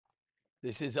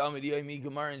This is Amud Yomi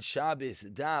Gemara in Shabbos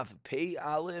Daf Pei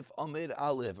Aleph Amid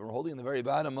Aleph. And we're holding the very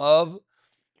bottom of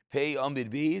Pei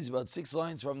Amid B. It's about 6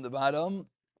 lines from the bottom.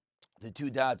 The two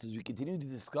dots as we continue to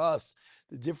discuss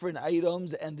the different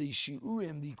items and the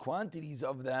shiurim, the quantities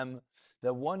of them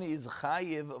that one is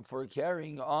chayiv for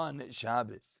carrying on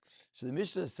Shabbos. So the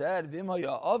Mishnah said,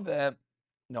 "V'imaya aveh."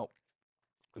 No,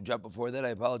 we dropped before that. I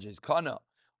apologize. Kana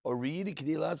or read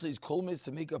kedilasa is kolmis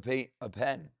to make a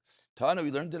pen. Tana,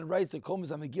 we learned in the rice that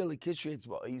kolmis amagil kishrei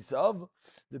isav.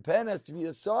 The pen has to be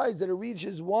the size that it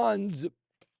reaches one's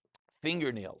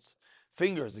fingers.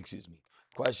 Excuse me.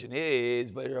 Question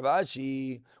is, by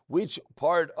Ravashi, which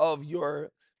part of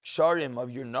your sharim,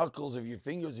 of your knuckles, of your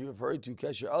fingers, are you referring to?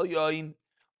 Kesher elyoin,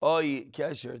 oy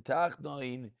kesher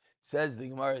tachnoin. Says the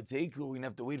Gemara Teiku. We're gonna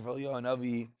have to wait for Elyon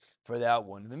Avi for that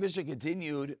one. And the Mishnah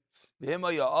continued, that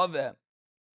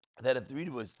if the reed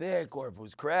was thick or if it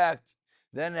was cracked,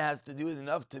 then it has to do with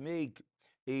enough to make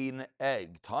an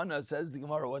egg. Tana says the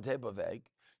Gemara, what type of egg?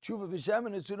 Tshuva b'shem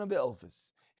and asuna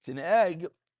be'elfis. It's an egg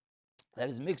that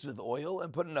is mixed with oil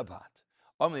and put in a pot.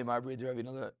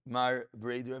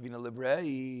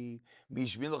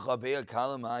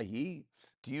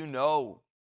 Do you know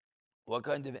what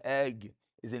kind of egg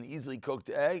is an easily cooked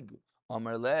egg? I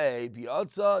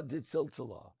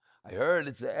heard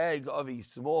it's the egg of a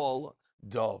small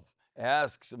dove.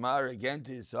 Asks Mar again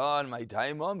to his son, my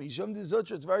time,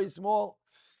 it's very small.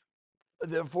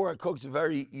 Therefore, it cooks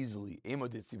very easily. So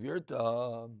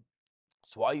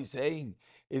why are you saying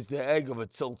it's the egg of a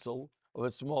tziltzal, of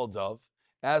a small dove?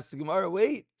 Ask the Gemara,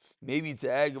 wait, maybe it's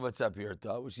the egg of a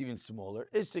tzapirta, which is even smaller.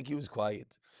 Ishtaki was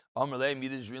quiet. Do you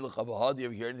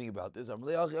ever hear anything about this?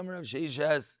 The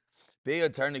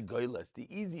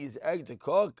easiest egg to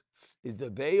cook is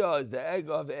the egg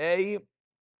of a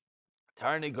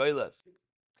tarnigoilas.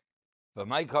 But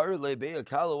my car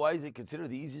why is it considered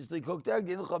the easiestly cooked egg?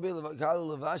 Tarnigolas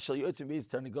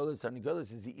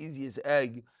is the easiest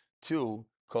egg to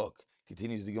cook.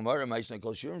 Continues the Gemara, why all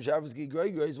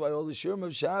the Shurim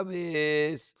of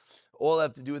Shabbos all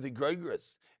have to do with the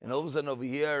Gregorus. And all of a sudden over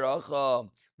here,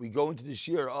 we go into the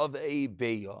Shir of a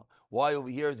Beya. Why over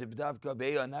here is it B'davka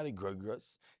Beya, not a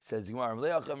Gregorus? Says the Gemara, it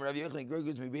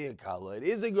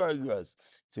is a Gregorus.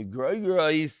 It's a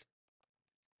Gregorus.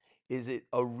 Is it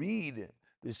a reed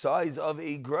the size of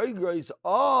a gregorius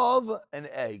of an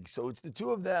egg? So it's the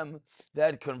two of them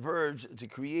that converge to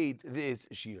create this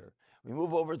shear. We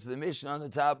move over to the Mishnah on the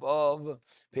top of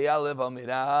Pei Aleph Amid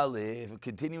Aleph,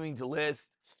 continuing to list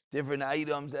different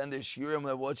items and the shiurim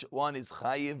that which one is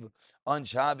chayiv on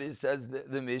Shabbos. Says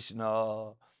the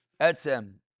Mishnah,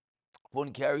 Etzem, if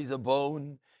one carries a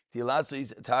bone, Tilaso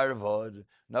is tarvod,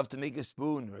 enough to make a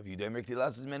spoon. Rav Yudamer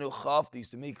Tilaso is menu chaf. They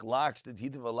used to make locks, the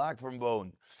teeth of a lock from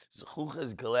bone. Zechucha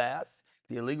is glass.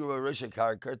 The aligra risha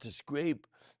karkar, to scrape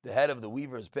the head of the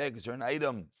weaver's peg. Is there an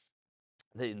item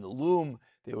that in the loom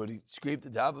they would scrape the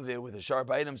top of it with a sharp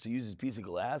item to use this piece of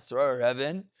glass or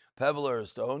heaven, pebble or a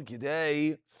stone?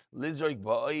 Kidei lizraik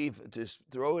ba'if, to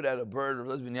throw it at a bird. Or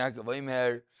lesbian Yaakov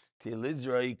Aimer to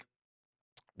lizraik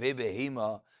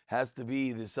behema, has to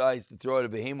be the size to throw at a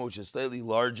behema, which is slightly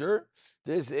larger.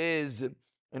 This is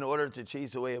in order to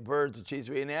chase away a bird, to chase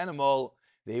away an animal.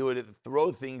 They would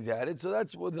throw things at it. So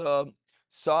that's with the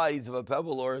size of a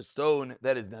pebble or a stone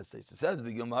that is necessary. So says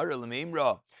the Gemara,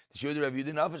 Lemimra, the Shur Rav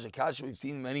Yehuda Nafash, a kasha we've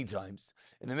seen many times.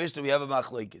 In the Mishnah we have a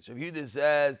machlekes. Rav Yehuda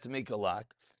says to make a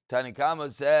lock.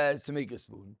 Tanakama says to make a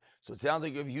spoon. So it sounds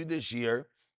like Rav Yehuda's shear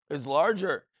is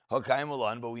larger.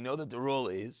 But we know that the rule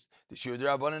is the Shur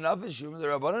Rabbanan Nafash, Shur the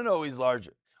Rabbanan always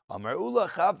larger. Amar Ula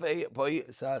Chafe Poi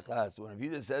Sachas. When Rav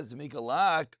Yehuda says to make a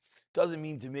lock, doesn't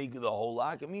mean to make the whole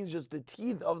lock. It means just the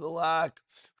teeth of the lock,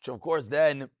 which of course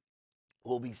then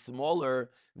will be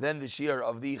smaller than the shear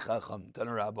of the Chacham.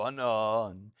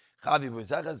 Tanarabanan. Chavi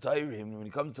B'Sachas Tayrim. When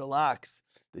it comes to locks,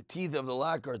 the teeth of the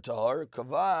lock are tahar.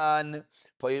 Kavan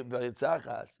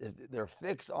B'Sachas. If they're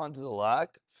fixed onto the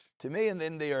lock, to me, and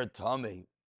then they are tamei.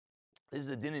 This is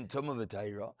a din in Tumah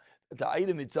v'Tayra. The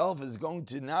item itself is going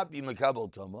to not be makabel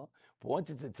Tumah, but once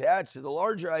it's attached to the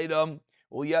larger item,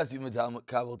 well, yes, be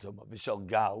makabel Tumah. V'shal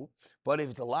gal. But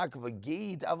if it's a lock of a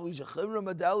gate, even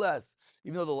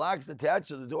though the lock is attached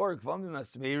to the door,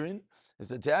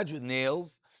 it's attached with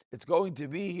nails, it's going to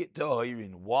be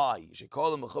tahirin. Why? You should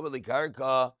call them a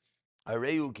karka.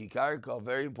 Areu kikarka, a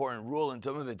very important rule in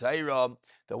Tumah v'Tayra,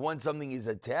 that once something is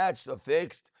attached or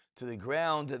fixed to the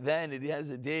ground, then it has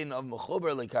a din of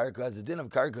mechuber lekarka, has a din of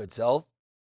karka itself,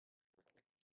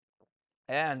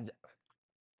 and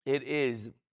it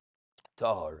is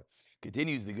tahar.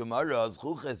 Continues the Gemara,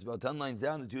 Zchuches, about 10 lines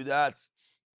down, the two dots.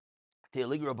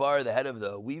 Te'aligra bar, the head of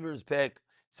the weaver's pick.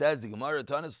 Says the Gemara,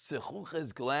 Tanas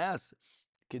Sechuches glass,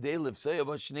 to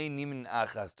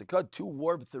cut two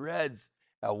warped threads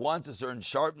at once, a certain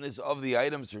sharpness of the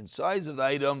item, certain size of the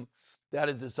item. That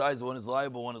is the size one is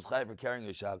liable, one is chai for carrying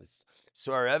a Shabbos.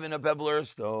 So our Evan, a pebble or a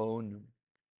stone.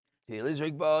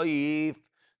 To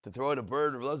throw at a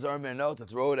bird, or no, to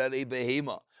throw it at a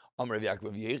behema. But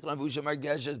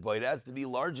it has to be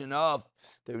large enough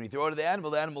that when you throw it at the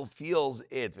animal feels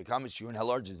it. And how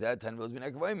large is that? 10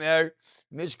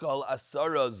 Mishkal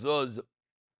asara zuz.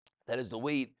 That is the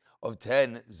weight of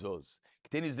 10 zuz.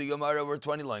 Continues the Gemara over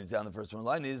 20 lines down. The first one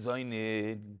line is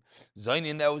Zainin.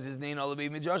 Zainin, that was his name. Alabi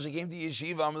Midrash came to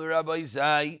Yeshiva. Amar Rabbi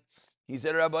Isai. He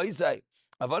said, Rabbi Isai,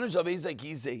 Avanu Shabbai Isai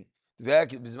Kisei. Back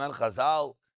Bisman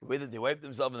Chazal, the way that they wipe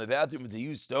themselves in the bathroom is to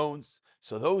use stones.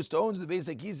 So those stones, the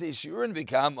basic Kisei, Shirin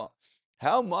Bikama.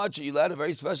 How much are you allowed a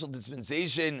very special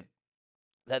dispensation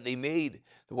that they made?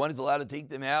 The one is allowed to take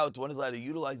them out. The one is allowed to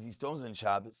utilize these stones on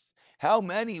Shabbos. How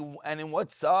many and in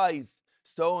what size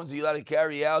stones are you allowed to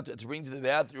carry out to bring to the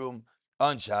bathroom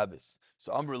on Shabbos?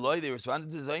 So Amr Loi, they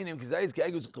responded to Zaynim, because that is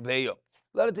Kegus Kabeyo.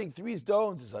 Allowed to take 3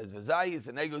 stones, the size of Zayis,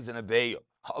 and Egos, and a Beyo.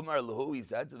 Amar Lahu, he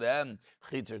said to them,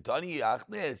 Chitzertani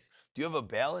Achnes, do you have a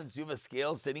balance? Do you have a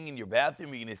scale sitting in your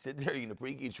bathroom? You're going to sit there, you're going to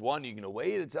break each one, you're going to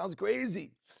weigh it? It sounds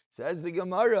crazy. Says the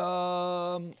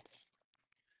Gemara.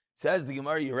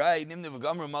 You're right.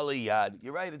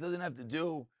 You're right, it doesn't have to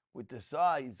do with the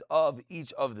size of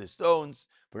each of the stones,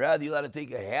 but rather you're allowed to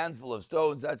take a handful of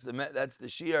stones. That's the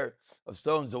shear of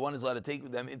stones. The one is allowed to take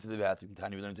them into the bathroom.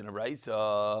 Tani, we learned in a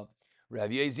brayso. Rav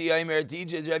Yosi Aimer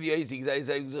teaches Rav Yosi Rav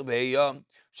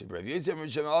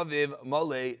Yosi Aviv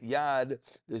Mole Yad,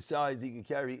 the size you can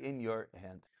carry in your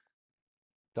hand.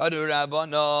 Tadu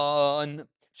Rabbanon.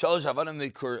 Shalosh Havanim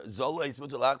Mekur Zola is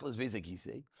Mutalachlas basic he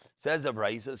say. Says a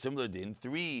brayso, similar din.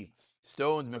 3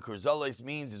 stones Mekur Zola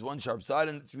means is 1 sharp side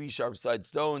and 3 sharp side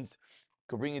stones.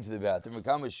 Could bring it to the bathroom.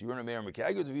 Mekama Shiruna Meir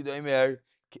Mekago to Vida Meir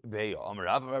Beyo. Amar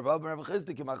Rav Rav Rav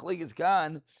Chistik Machlekes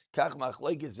Kan Kach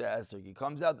Machlekes VeEsrog. He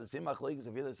comes out the same Machlekes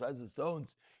of the other size of the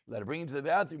stones. You let to bring it to the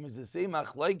bathroom is the same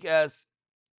Machlekes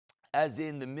as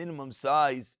in the minimum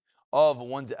size of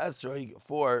one's esrog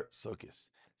for sukkahs.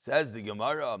 Says the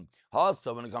Gemara,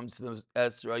 Hasa, when it comes to the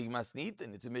esrog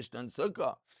masnitin, it's a Mishnah and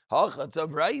Sukkah. Hacha, it's a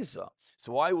brayso.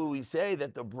 So why would we say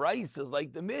that the brayso is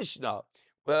like the Mishnah?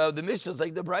 Well, the Mishnah is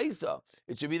like the brayso.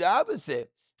 It should be the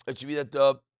opposite. It should be that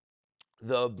the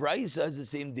brayso has the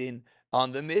same din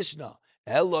on the Mishnah.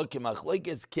 Elo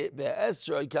kemachlekes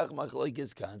be'esrog kach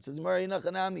machlekes kan. Says Mari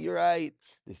Nachanami, you're right.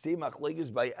 The same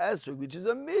machlekes by esrog, which is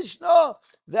a Mishnah.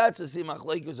 That's the same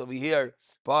machlekes over here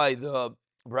by the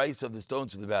brayso of the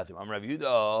stones to the bathroom. I'm Rav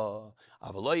Yehuda.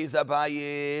 Avaloy is a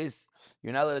payis.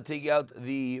 You're not allowed to take out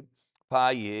the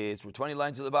payis. We're 20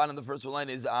 lines to the bottom. The first line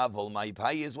is avol my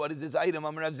payis. What is this item?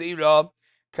 I'm Rav Zera.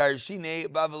 Karshine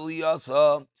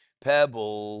bavliyasa,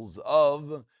 pebbles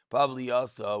of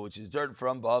Pavliyasa, which is dirt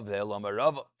from Bavel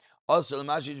Amarava. Also,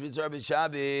 Mashish Visar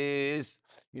B'Shabbos.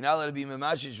 You're not allowed to be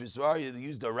Mashish Visar. You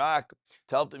use the rock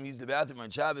to help them use the bathroom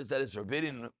on Shabbos. That is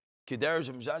forbidden.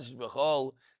 Kederish Mashish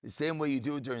B'Chol. The same way you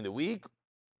do it during the week.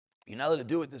 You're not allowed to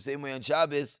do it the same way on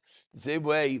Shabbos, the same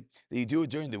way that you do it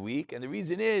during the week. And the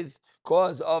reason is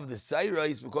because of the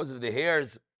Sairais, because of the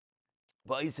hairs.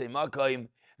 And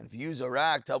if you use a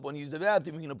rack to help one use the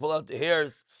bathroom, you're going to pull out the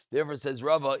hairs. Therefore, says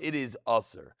Rava, it is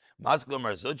aser. What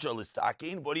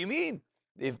do you mean?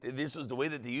 If this was the way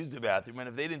that they used the bathroom, and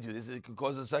if they didn't do this, it could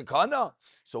cause a sakana.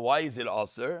 So why is it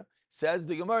aser? Says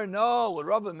the Gemara, no, what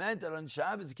Rava meant that on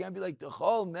Shabbos, it can't be like the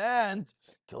Chol meant,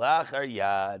 Kilachar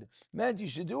Yad, meant you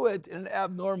should do it in an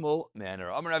abnormal manner.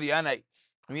 Amar Rav Yanai,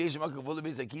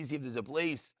 if there's a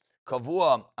place,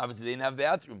 Kavua, obviously they didn't have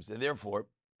bathrooms, and therefore,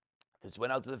 this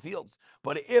went out to the fields.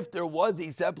 But if there was a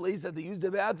set place that they used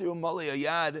the bathroom, Malay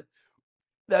Ayad,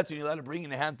 that's when you're allowed to bring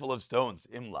in a handful of stones.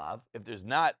 Imlav. If there's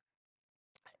not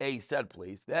a set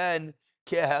place, then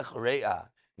Kehech Re'ah.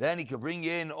 Then he could bring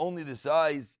in only the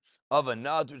size of a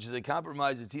nut, which is a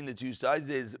compromise between the two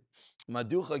sizes.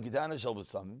 Maducha Gitana Shal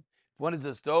Basamim. If one is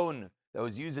a stone that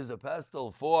was used as a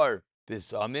pestle for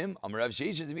Bisamim, Amarav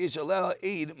Sheish to be Shaleh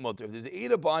aid mutter. If there's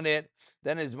aid upon it,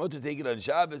 then it's mutter to take it on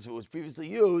Shabbos. If it was previously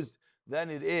used, then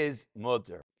it is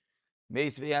mutter.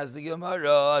 Meisvei has the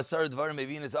Gemara. Asar Dvarim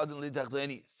Mevinas Adon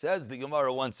Litachtani. Says the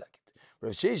Gemara. 1 second.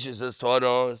 Rav Sheish has taught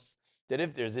us that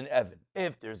if there's an Evan,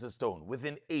 if there's a stone with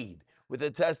an aid, with a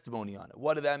testimony on it,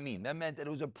 what did that mean? That meant that it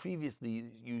was a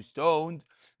previously used stone.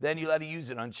 Then you're allowed to use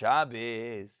it on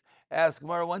Shabbos. Ask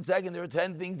Gemara. 1 second. There are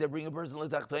 10 things that bring a person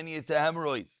Litachtani to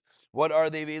hemorrhoids. What are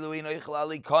they?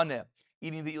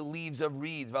 Eating the leaves of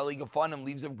reeds, valigafanim,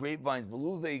 leaves of grapevines,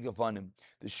 veluveigafanim,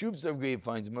 the shoops of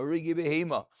grapevines, marigi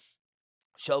behema,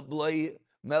 Shalbloi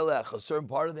melech, a certain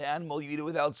part of the animal, you eat it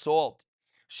without salt.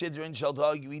 Shidrin shall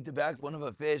dog, you eat the backbone of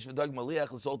a fish. V'dog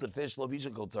maliach, a salted fish, lo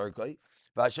bisha kol tarkoi.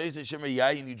 V'ashayis the shimmer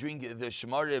yayin, you drink the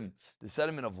shemarim, the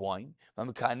sediment of wine.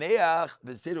 V'mekaneach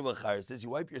v'sidu b'char, says you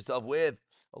wipe yourself with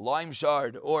a lime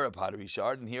shard or a pottery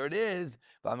shard, and here it is.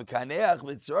 V'mekaneach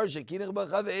v'tzar shekinach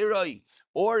b'chaveiroi.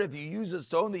 Or if you use a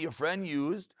stone that your friend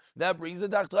used, that brings the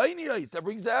tachtainios, that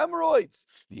brings the hemorrhoids.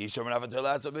 Even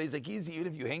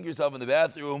if you hang yourself in the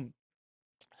bathroom,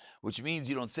 which means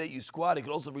you don't sit, you squat, it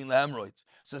could also bring the hemorrhoids.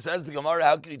 So says the Gemara,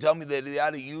 how can you tell me that they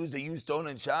had to use the used stone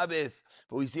on Shabbos?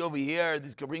 But we see over here,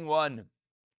 this could bring one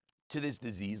to this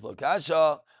disease.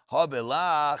 Lokasha, ha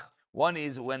belach. One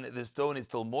is when the stone is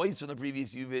still moist from the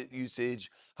previous usage.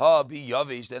 Ha be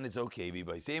yavish, then it's okay. Be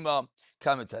by sema.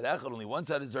 Only one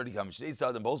side is dirty.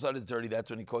 And both sides is dirty. That's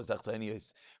when he caused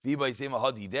achtaniyos. Be by sema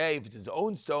ha day. If it's his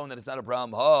own stone, then it's not a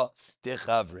problem. Ha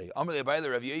techavre. Amar le'bayla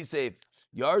Rav Yosef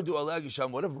yardu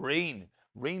alagisham. What if rain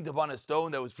rained upon a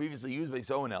stone that was previously used by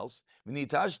someone else?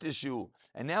 V'nitash tishu,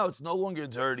 and now it's no longer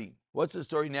dirty. What's the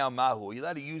story now? Mahu. Are you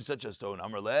allowed to use such a stone?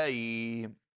 Amar le'i.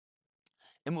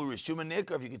 If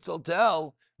you could still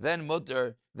tell, then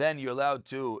mutter, then you're allowed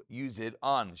to use it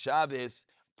on Shabbos.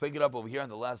 Pick it up over here on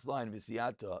the last line,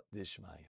 V'siyata Dishmaya.